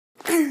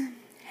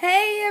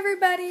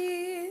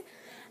everybody!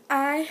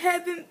 I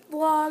haven't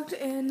vlogged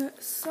in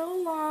so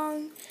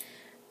long,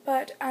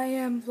 but I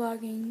am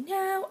vlogging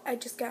now. I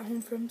just got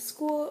home from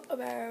school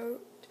about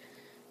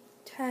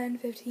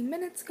 10-15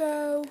 minutes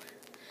ago,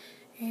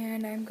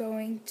 and I'm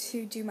going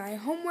to do my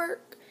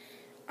homework,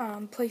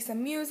 play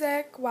some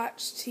music,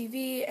 watch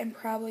TV, and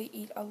probably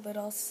eat a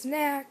little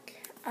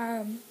snack.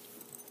 I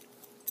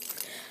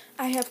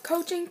have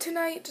coaching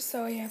tonight,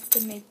 so I have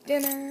to make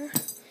dinner.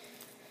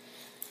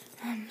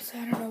 So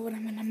I don't know what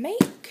I'm going to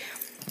make,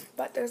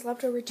 but there's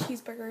leftover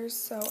cheeseburgers,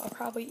 so I'll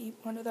probably eat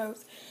one of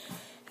those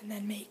and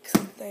then make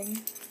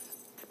something.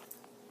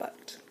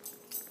 But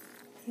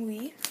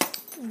we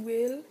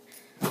will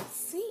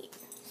see.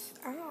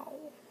 Ow.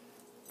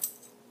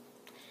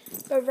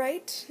 But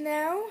right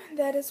now,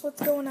 that is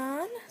what's going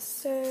on.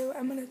 So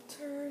I'm going to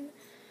turn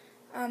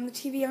the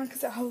TV on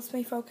because it helps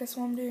me focus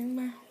while I'm doing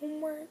my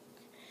homework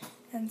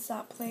and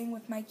stop playing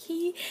with my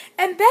key.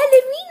 And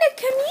Ballerina,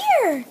 come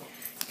here!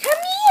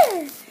 Come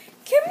here!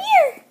 Come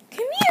here!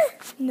 Come here!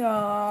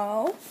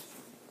 No.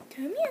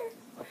 Come here.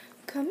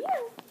 Come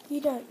here.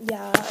 You don't.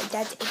 Yeah,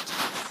 that's it.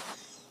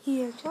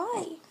 Here, toy.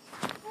 Hi.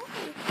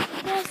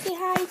 Want to say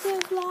hi to the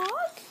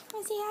vlog?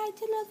 Want to say hi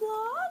to the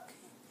vlog?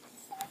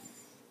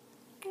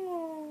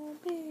 Oh,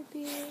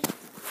 baby.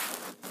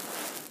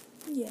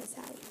 Yes,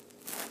 hi.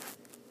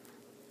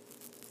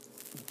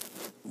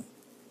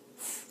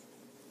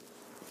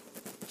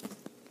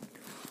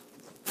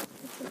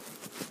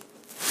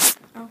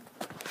 Oh,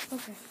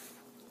 okay.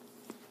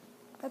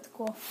 That's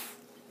cool.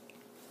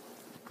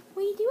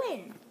 What are you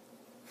doing?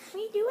 What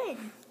are you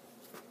doing?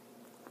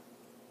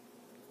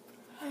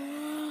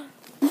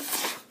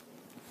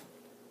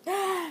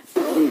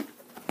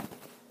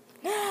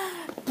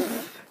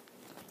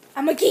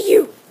 I'm gonna get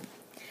you.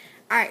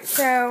 Alright,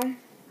 so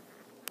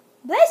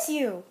bless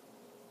you.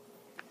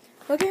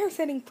 Look at her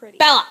sitting pretty.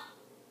 Bella.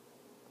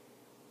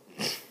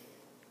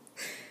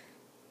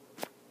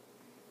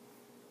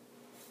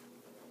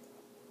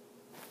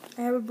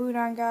 I have a boot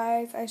on,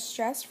 guys. I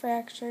stress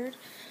fractured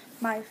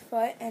my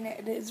foot and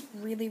it is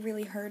really,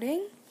 really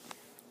hurting.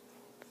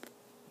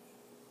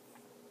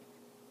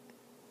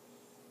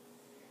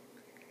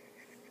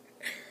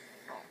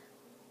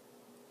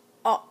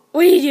 Oh,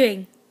 what are you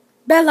doing?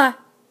 Bella!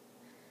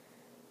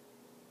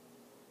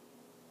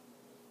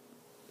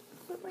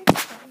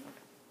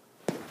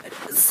 It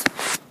is.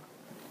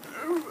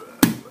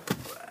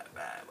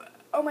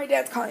 Oh, my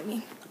dad's calling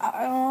me.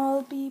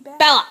 I'll be back.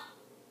 Bella.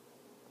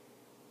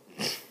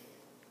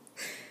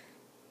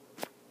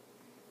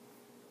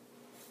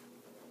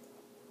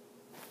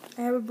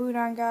 I have a boot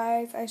on,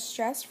 guys. I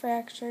stress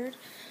fractured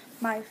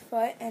my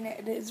foot and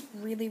it is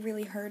really,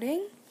 really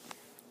hurting.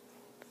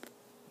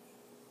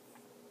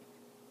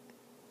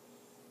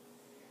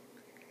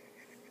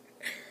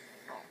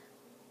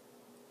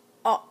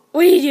 Oh,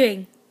 what are you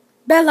doing?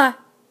 Bella!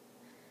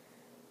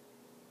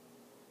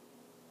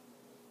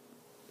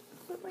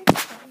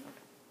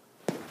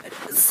 It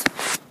is.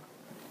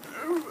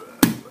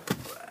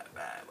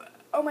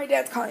 Oh, my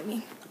dad's calling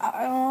me.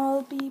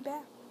 I'll be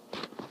back.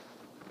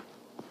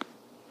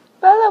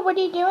 Bella, what are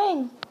you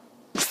doing?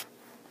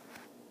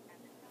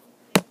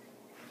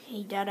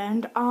 He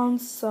didn't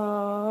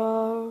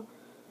answer.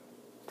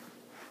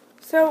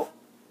 So,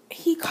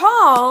 he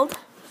called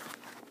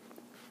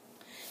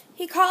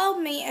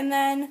me, and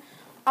then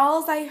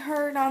all I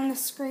heard on the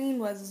screen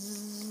was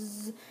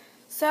zzz.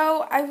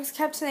 So I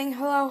kept saying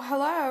hello,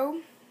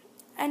 hello,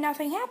 and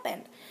nothing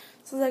happened.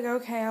 So I was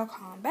like, okay, I'll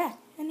call him back.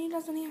 And he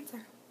doesn't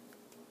answer.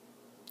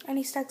 And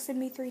he's texted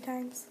me 3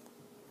 times.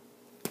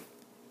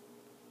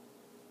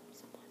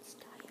 Someone's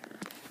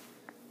tired.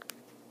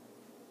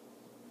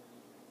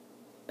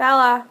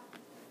 Bella.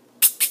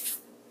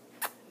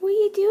 What are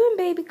you doing,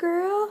 baby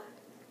girl?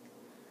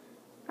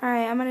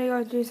 Alright, I'm gonna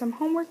go do some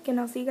homework and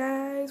I'll see you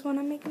guys when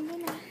I'm making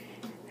dinner.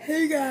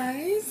 Hey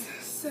guys,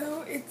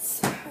 so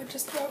it's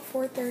just about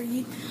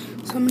 4:30,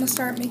 so I'm gonna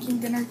start making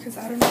dinner because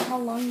I don't know how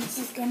long this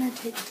is gonna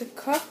take to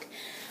cook.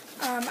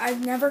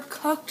 I've never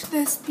cooked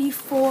this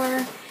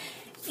before,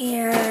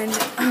 and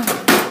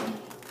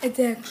it's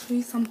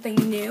actually something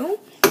new.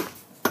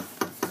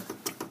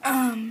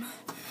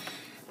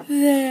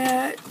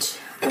 That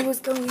I was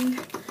going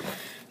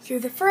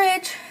through the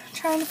fridge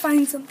trying to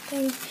find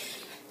something,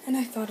 and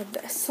I thought of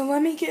this. So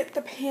let me get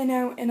the pan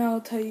out and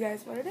I'll tell you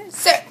guys what it is.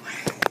 So,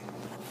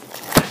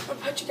 I'll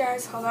put you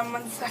guys, hold on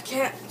 1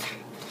 second.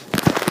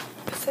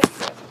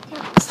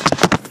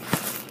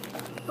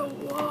 The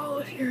wall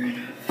if you're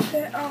in a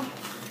fit. Oh,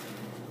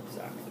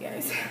 sorry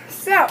guys.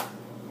 So,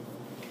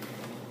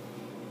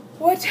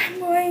 what I'm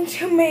going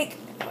to make,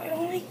 I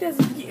don't like this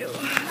view.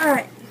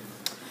 Alright,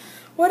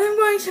 what I'm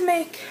going to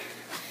make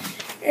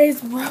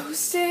is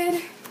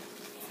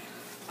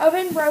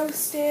oven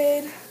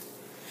roasted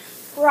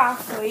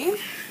broccoli.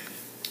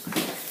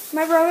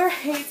 My brother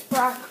hates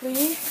broccoli, and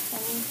he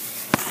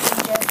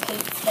just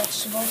hates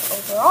vegetables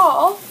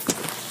overall.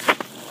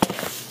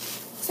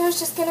 So it's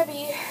just gonna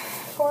be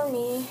for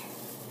me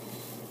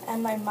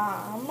and my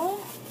mom.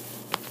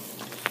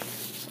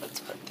 Let's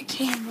put the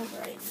camera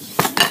right here.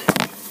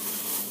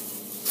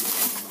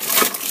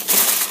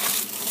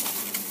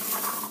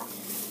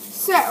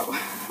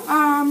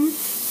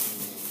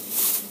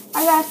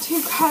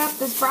 cut up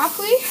this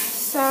broccoli,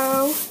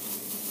 so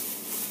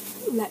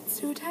let's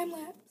do a time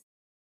lapse.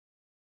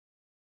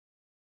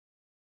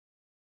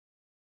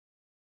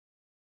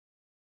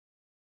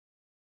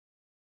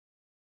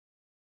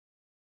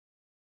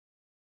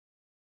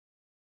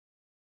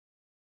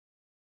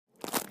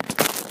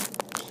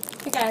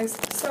 Hey guys,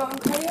 so I'm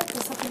cutting up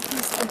the second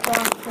piece of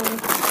broccoli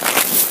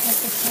that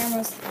the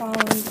camera's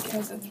following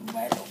because it's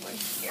right over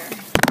here.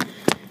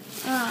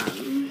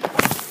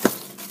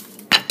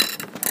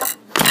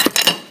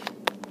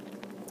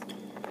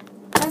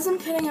 As I'm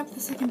cutting up the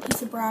second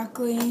piece of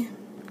broccoli,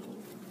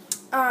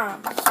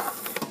 out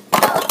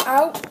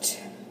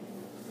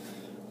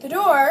the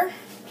door,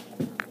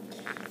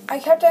 I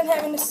kept on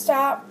having to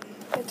stop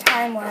the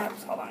time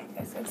lapse. Hold on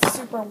guys, it's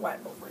super wet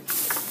over here.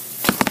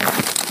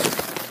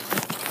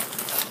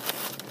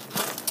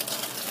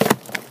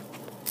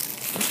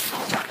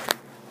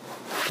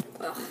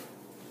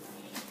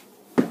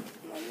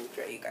 Let me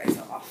dry you guys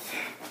off.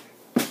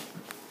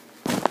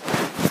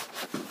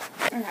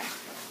 Okay.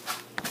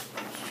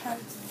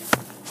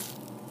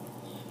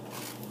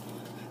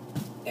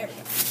 There we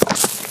go.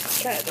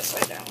 Try it this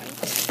way, that one.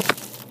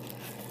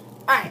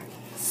 Alright,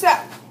 so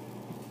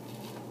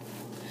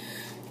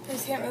you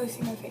guys can't really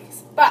see my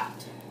face.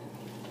 But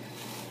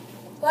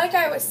like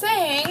I was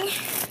saying,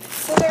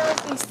 so there were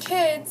these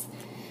kids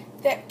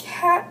that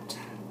kept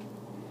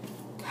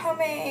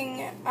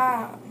coming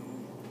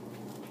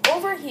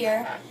over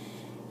here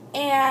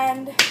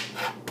and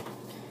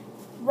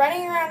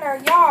running around our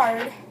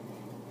yard,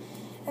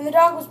 and the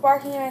dog was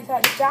barking, and I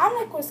thought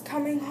Dominic was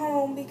coming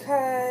home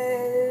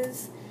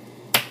because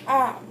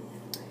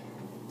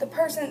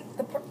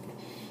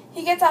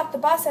he gets off the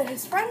bus at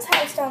his friend's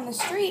house down the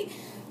street,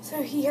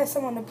 so he has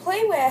someone to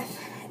play with,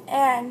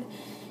 and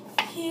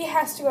he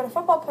has to go to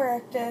football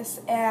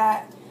practice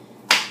at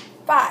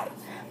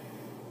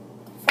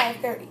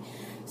 5:30.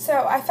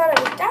 So I thought it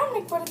was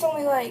Dominic, but it's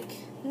only like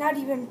not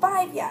even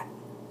 5 yet.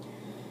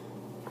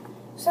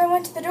 So I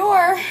went to the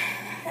door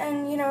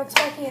and,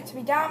 expecting it to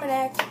be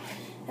Dominic,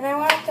 and I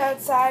walked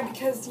outside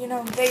because,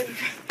 they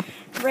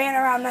ran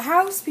around the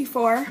house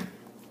before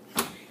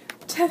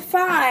to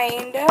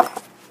find,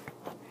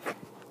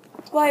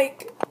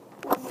 like,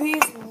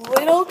 these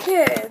little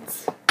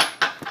kids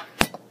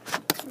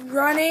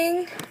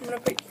running. I'm going to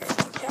put you guys in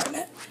the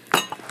cabinet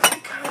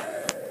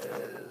because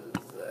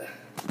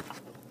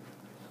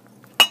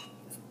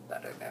it's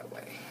better that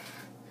way.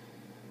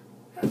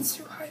 That's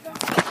too high though.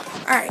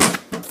 Alright.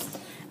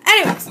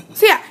 Anyways,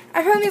 so yeah,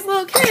 I found these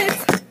little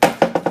kids.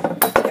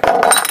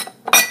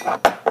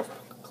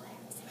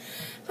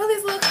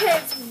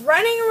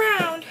 Running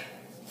around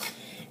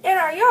in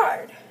our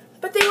yard.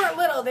 But they weren't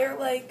little. They were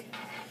like,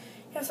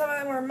 some of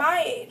them were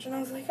my age. And I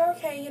was like,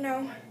 okay, And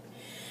then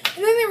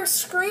they were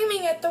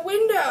screaming at the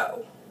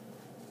window.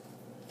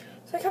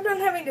 So I kept on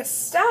having to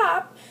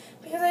stop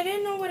because I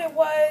didn't know what it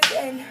was.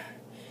 And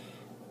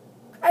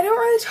I don't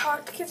really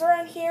talk to kids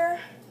around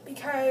here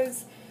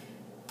because,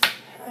 I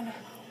don't know.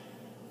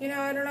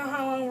 I don't know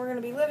how long we're going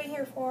to be living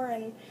here for.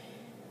 And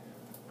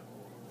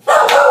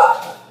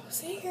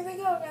see, here they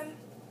go again.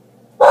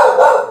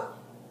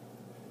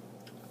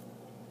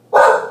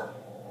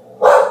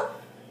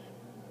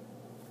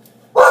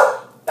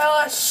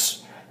 Bella, shh.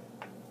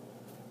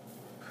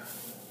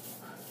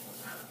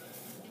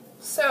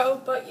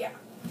 So, but yeah.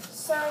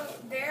 So,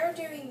 they're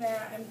doing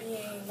that and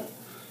being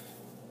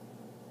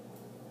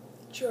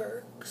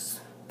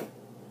jerks.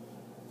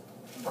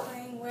 And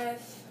playing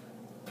with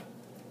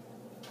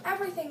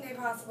everything they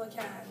possibly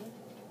can.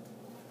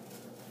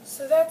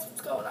 So that's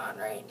what's going on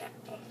right now.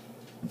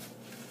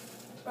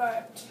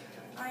 But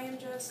I am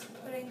just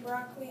putting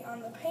broccoli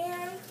on the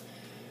pan,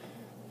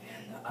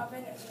 and the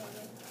oven is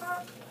warming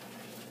up.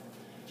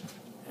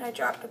 And I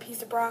dropped a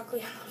piece of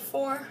broccoli on the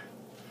floor,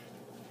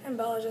 and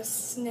Bella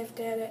just sniffed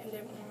at it and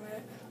didn't want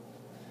it.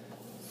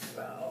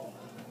 So,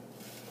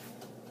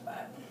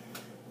 but,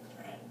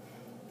 alright.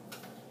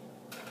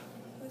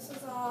 This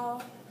is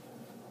all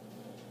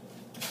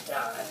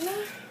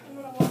done. I'm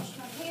going to wash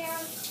my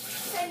hands.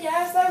 And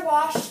yes, I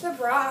washed the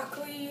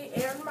broccoli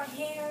and my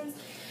hands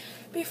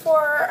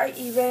before I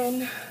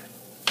even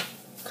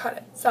cut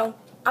it. So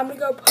I'm going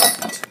to go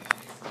put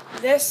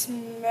this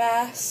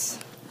mess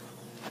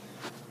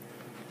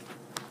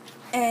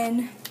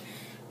in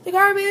the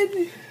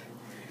garbage.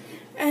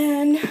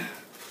 And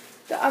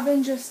the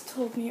oven just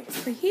told me it was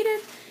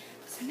preheated.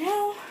 So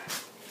now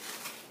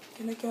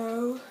I'm going to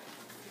go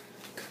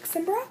cook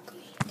some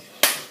broccoli.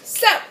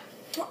 So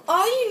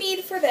all you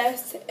need for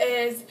this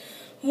is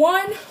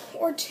 1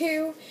 or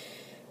 2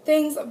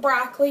 things of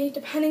broccoli,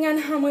 depending on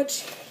how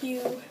much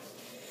you're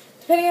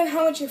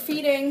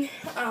feeding,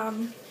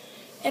 and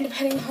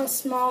depending on how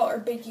small or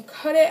big you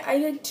cut it. I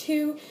did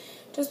 2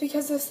 just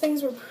because those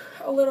things were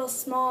a little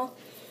small.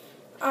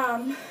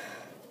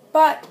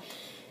 But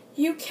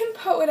you can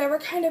put whatever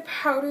kind of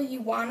powder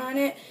you want on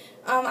it.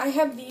 I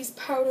have these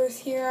powders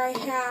here. I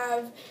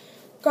have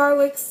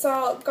garlic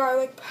salt,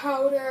 garlic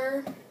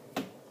powder,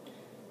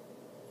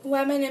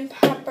 lemon and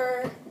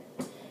pepper,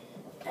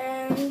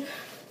 and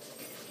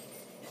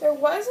there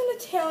was an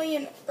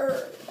Italian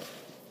herb.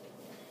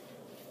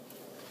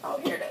 Oh,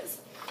 here it is.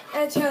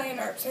 An Italian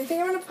herb. So I think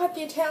I'm going to put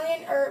the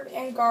Italian herb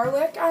and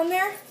garlic on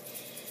there.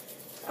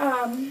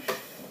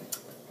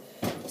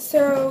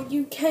 So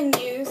you can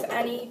use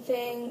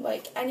anything,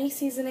 like any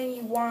seasoning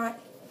you want.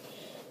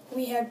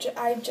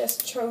 I've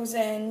just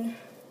chosen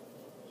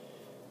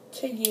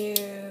to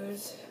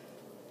use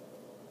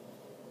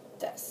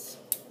this.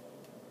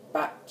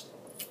 But,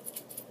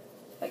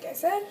 like I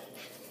said,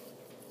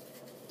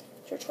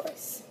 it's your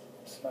choice.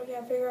 So I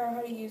gotta figure out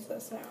how to use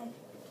this now.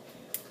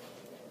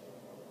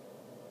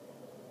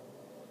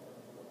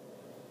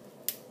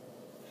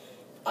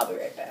 I'll be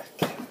right back.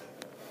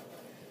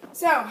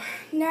 So,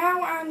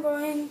 now I'm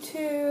going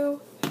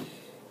to,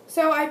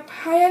 I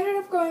ended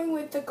up going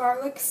with the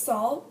garlic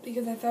salt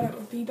because I thought it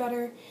would be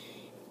better.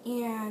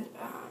 And,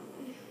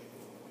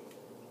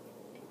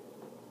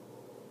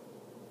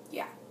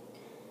 yeah.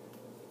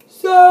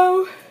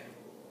 So,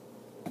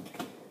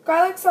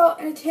 garlic salt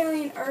and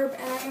Italian herb,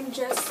 and I'm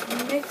just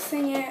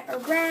mixing it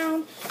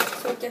around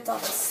so it gets all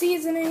the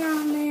seasoning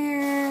on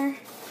there.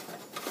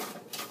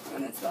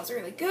 And it smells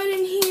really good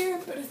in here,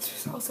 but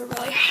it's also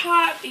really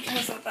hot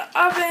because of the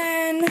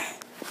oven.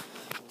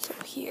 So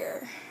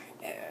here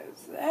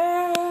is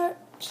that.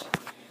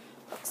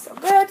 Looks so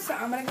good. So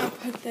I'm going to go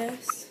put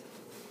this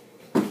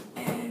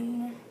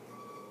in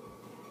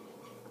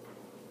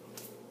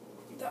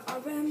the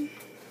oven.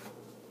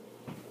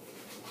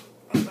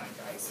 Hold on,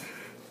 guys.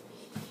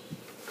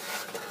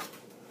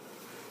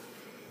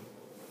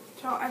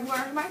 So I've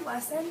learned my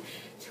lesson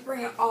to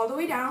bring it all the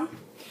way down.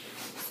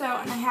 So,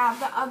 and I have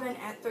the oven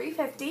at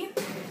 350.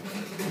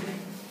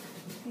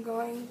 I'm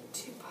going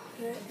to put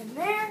it in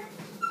there,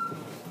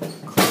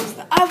 close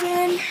the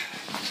oven,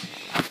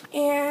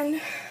 and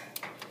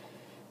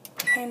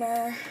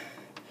timer.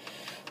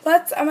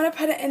 I'm going to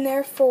put it in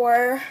there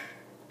for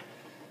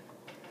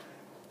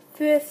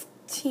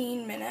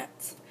 15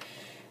 minutes,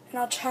 and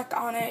I'll check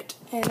on it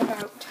in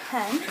about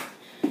 10.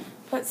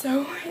 But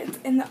so, it's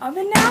in the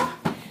oven now.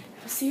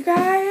 I'll see you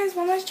guys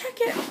when I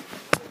check it.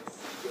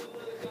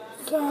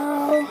 So, the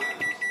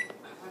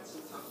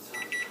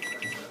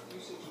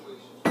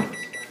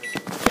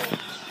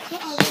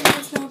oven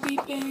is now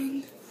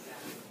beeping.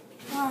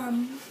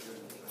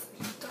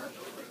 Dark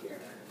over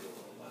here.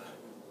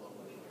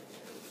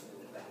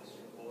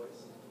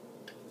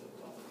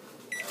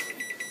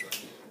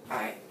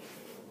 Alright,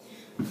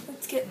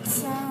 let's get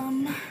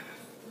some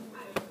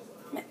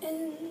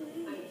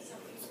mittens.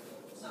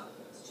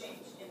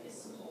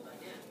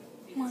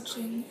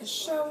 Watching a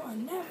show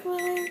on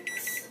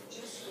Netflix.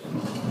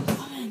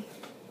 Oven.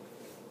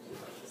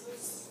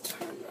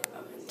 Turn the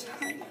oven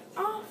timer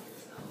off.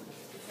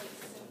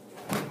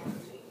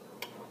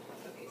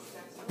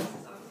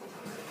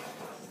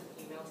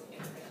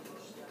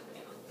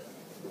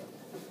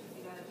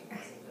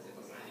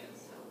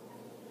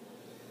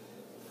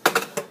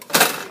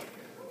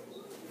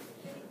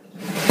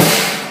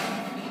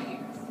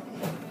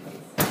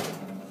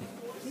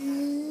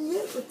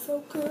 It looks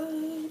so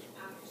good.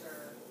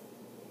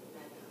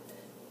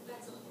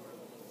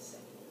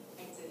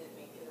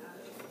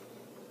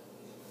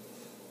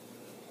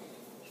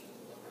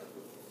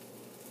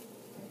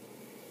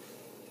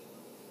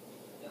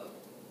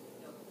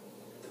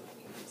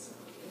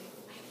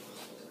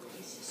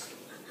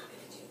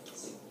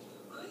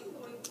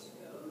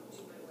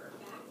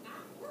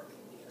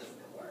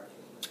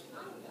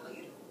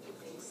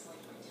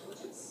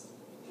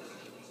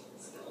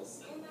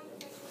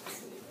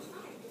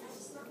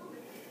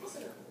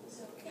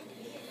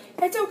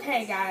 It's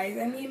okay, guys.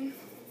 I mean,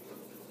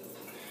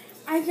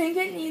 I think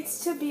it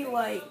needs to be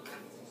like,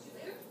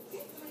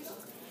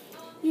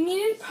 you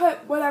need to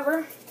put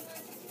whatever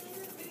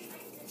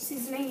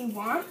seasoning you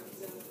want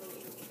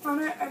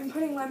on it. I'm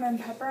putting lemon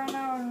pepper on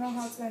now. I don't know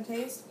how it's going to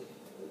taste.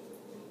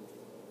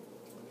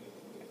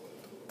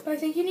 But I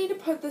think you need to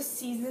put the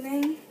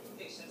seasoning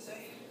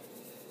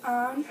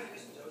on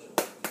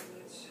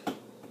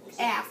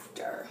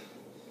after.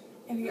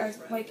 If you guys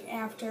like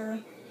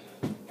after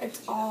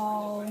it's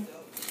all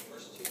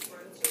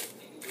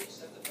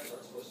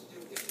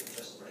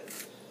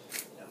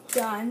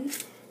done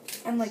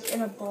and like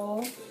in a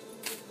bowl,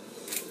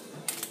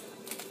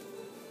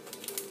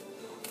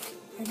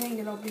 I think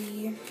it'll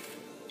be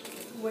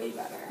way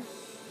better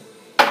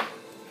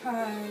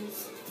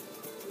because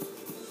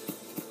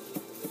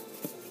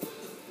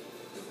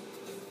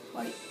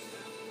like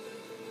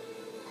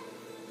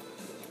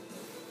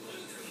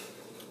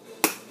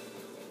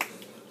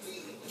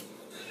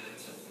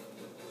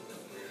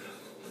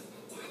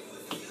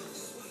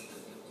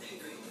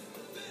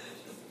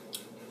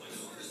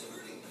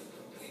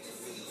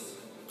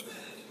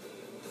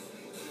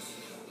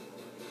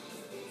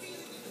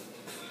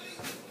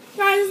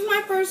guys, this is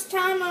my first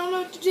time. I don't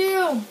know what to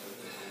do.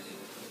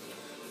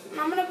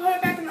 I'm going to put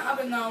it back in the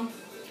oven, though.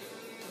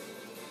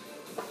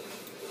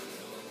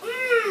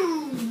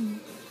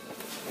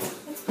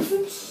 Let's put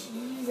some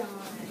cheese on it.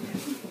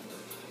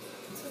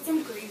 Let's put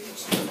some gravy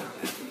cheese on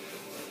it.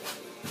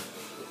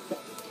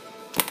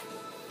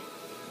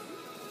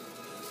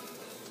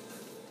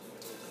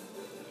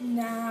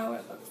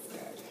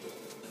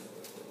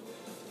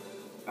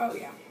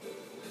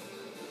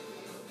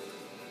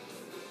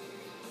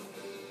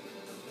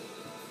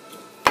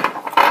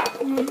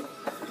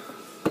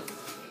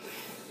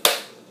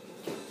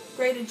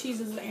 Grated cheese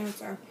is the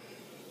answer.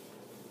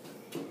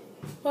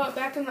 But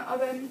back in the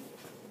oven.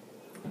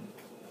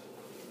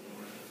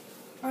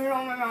 I don't know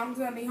when my mom's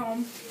gonna be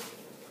home.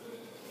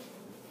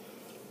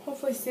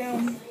 Hopefully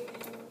soon.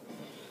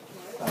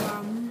 But,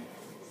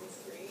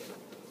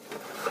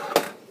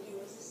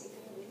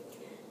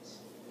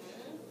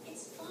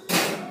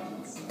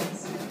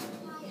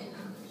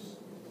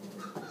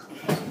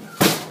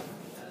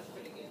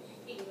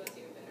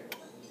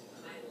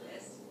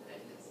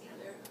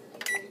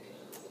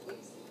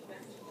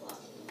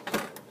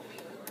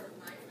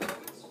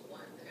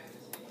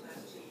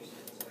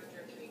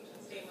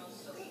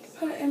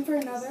 put it in for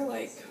another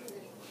like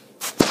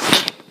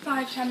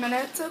 5-10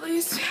 minutes at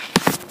least,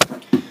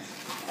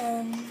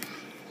 and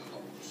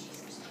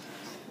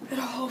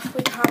it'll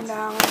hopefully calm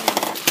down and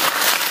do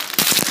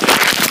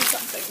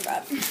something.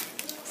 But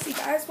see,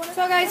 guys,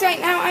 so guys, right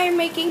now I am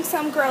making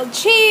some grilled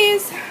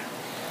cheese.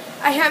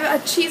 I have a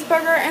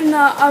cheeseburger in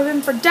the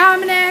oven for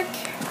Dominic.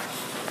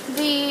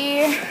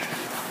 The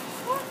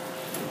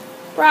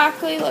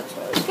broccoli looks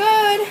really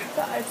good,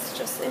 but it's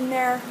just in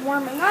there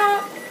warming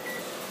up.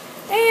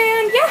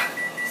 And yeah,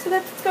 so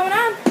that's what's going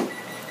on.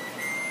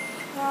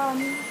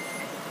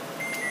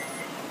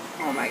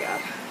 Oh my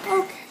god.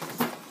 Okay.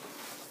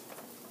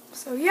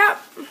 So yeah,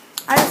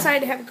 I decided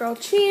to have grilled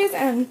cheese,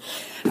 and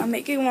I'm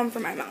making one for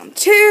my mom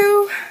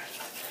too.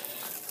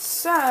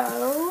 So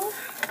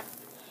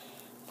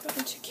I'm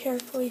going to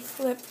carefully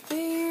flip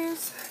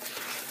these.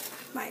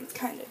 Mine's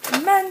kind of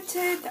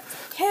demented. That's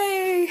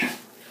okay.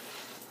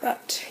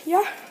 But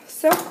yeah,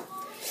 so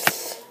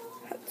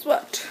that's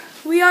what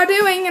we are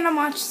doing, and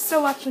I'm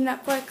still watching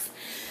Netflix.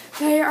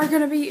 They are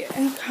going to be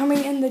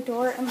coming in the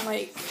door in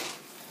like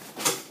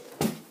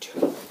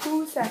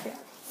 2 seconds.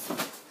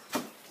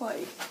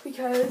 Like,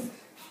 because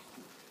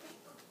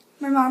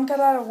my mom got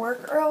out of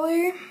work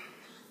early.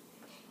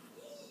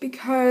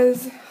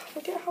 Because,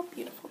 look at how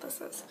beautiful this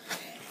is.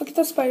 Look at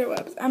the spider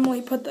webs.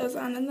 Emily put those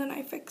on and then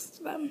I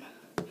fixed them.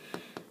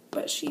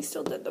 But she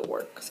still did the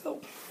work,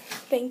 so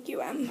thank you,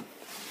 Em.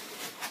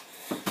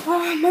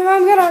 My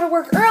mom got out of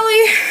work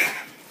early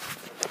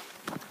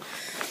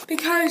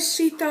because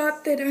she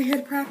thought that I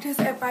had practice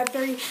at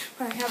 5:30,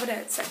 but I have it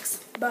at 6.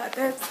 But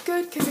that's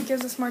good because it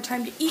gives us more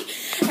time to eat.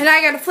 And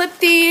I gotta flip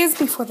these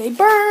before they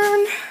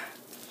burn.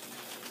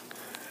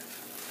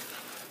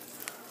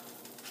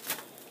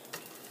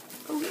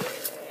 Oh yeah.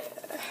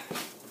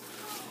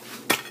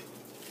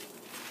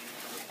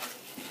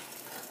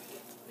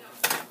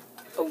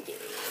 Oh yeah,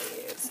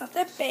 it's not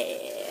that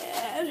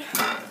bad.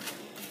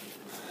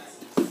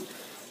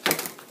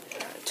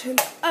 Turn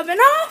the oven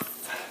off.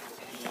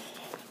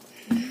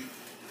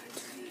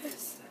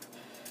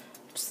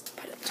 Just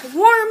put it to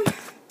warm.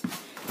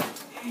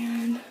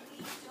 And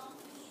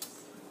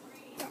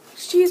the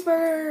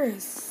cheeseburger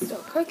is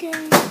still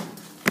cooking.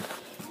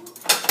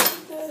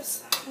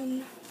 This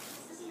one.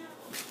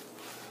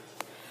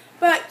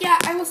 But yeah,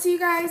 I will see you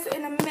guys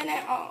in a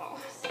minute. Oh,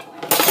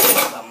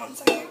 hold on 1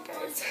 second,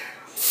 guys.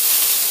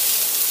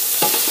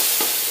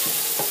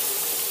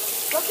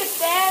 Look at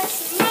that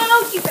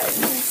smoke, you guys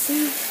can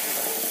see.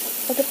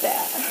 Look at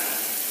that.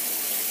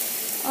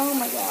 Oh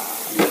my god.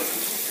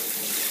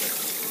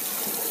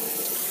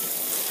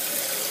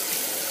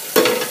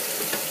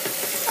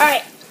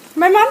 Alright,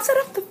 my mom set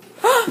up the...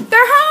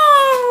 they're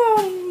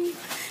home!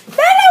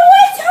 Bella,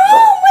 what's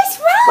home? What's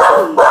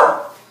wrong?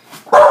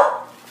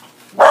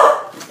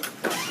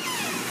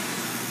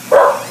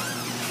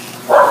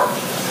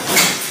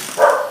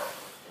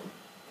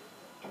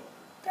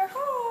 They're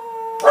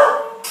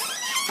home!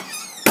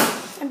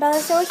 And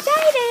Bella's so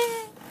excited!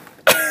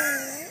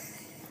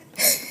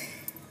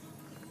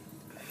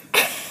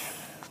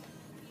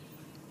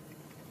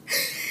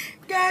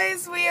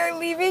 Guys, we are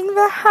leaving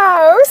the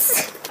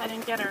house. I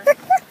didn't get her.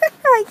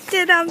 I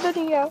did on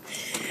video.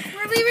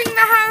 We're leaving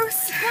the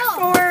house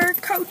for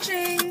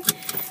coaching.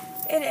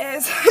 It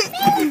is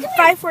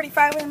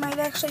 5:45. We might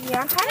actually be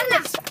on time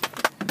next time.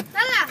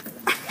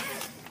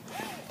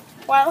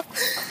 Well,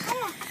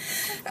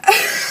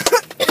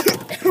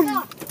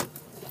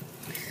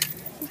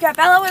 we've got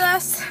Bella with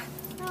us.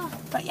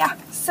 But yeah,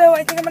 so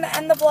I think I'm going to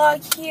end the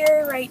vlog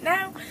here right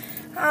now.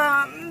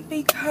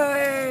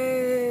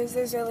 Because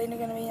there's really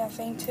going to be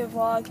nothing to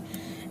vlog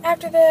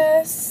after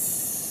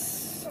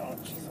this. Oh,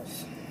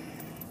 Jesus.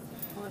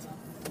 What was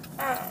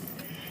that?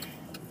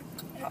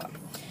 Hold on.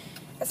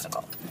 That's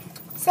Nicole.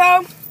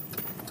 So,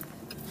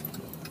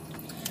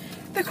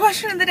 the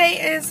question of the day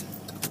is,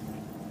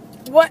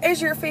 what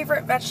is your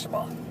favorite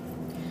vegetable?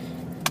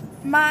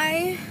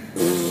 My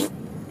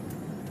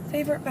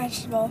favorite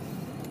vegetable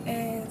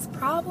is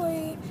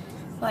probably,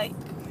 like,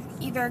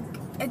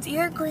 it's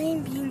either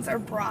green beans or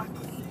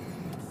broccoli.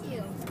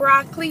 Ew.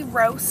 Broccoli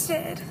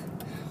roasted,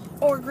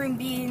 or green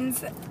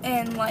beans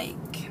and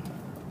like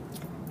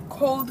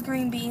cold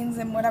green beans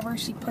and whatever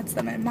she puts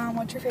them in. Mom,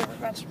 what's your favorite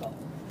vegetable?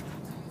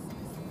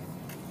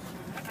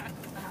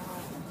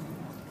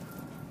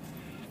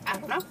 I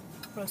don't know.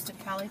 Roasted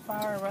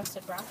cauliflower or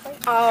roasted broccoli?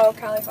 Oh,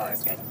 cauliflower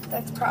is good.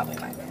 That's probably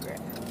my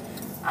favorite.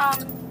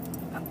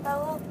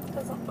 Bella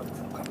doesn't look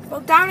so comfortable.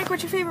 Well, Dominic,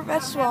 what's your favorite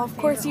vegetable? Of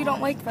course, you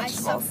don't like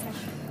vegetables.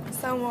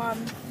 So,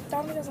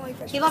 Dominic doesn't like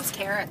vegetables. He loves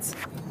carrots.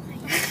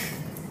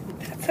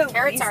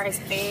 Carrots are his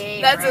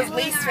favorite. That's his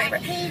least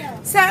favorite.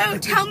 So,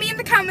 tell me in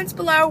the comments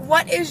below,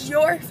 what is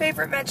your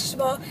favorite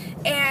vegetable?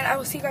 And I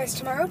will see you guys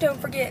tomorrow. Don't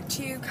forget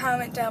to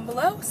comment down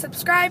below,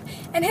 subscribe,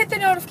 and hit the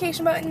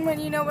notification button when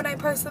you know when I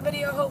post the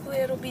video. Hopefully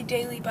it'll be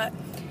daily, but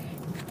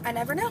I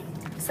never know.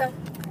 So,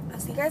 I'll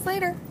see you guys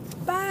later.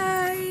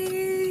 Bye!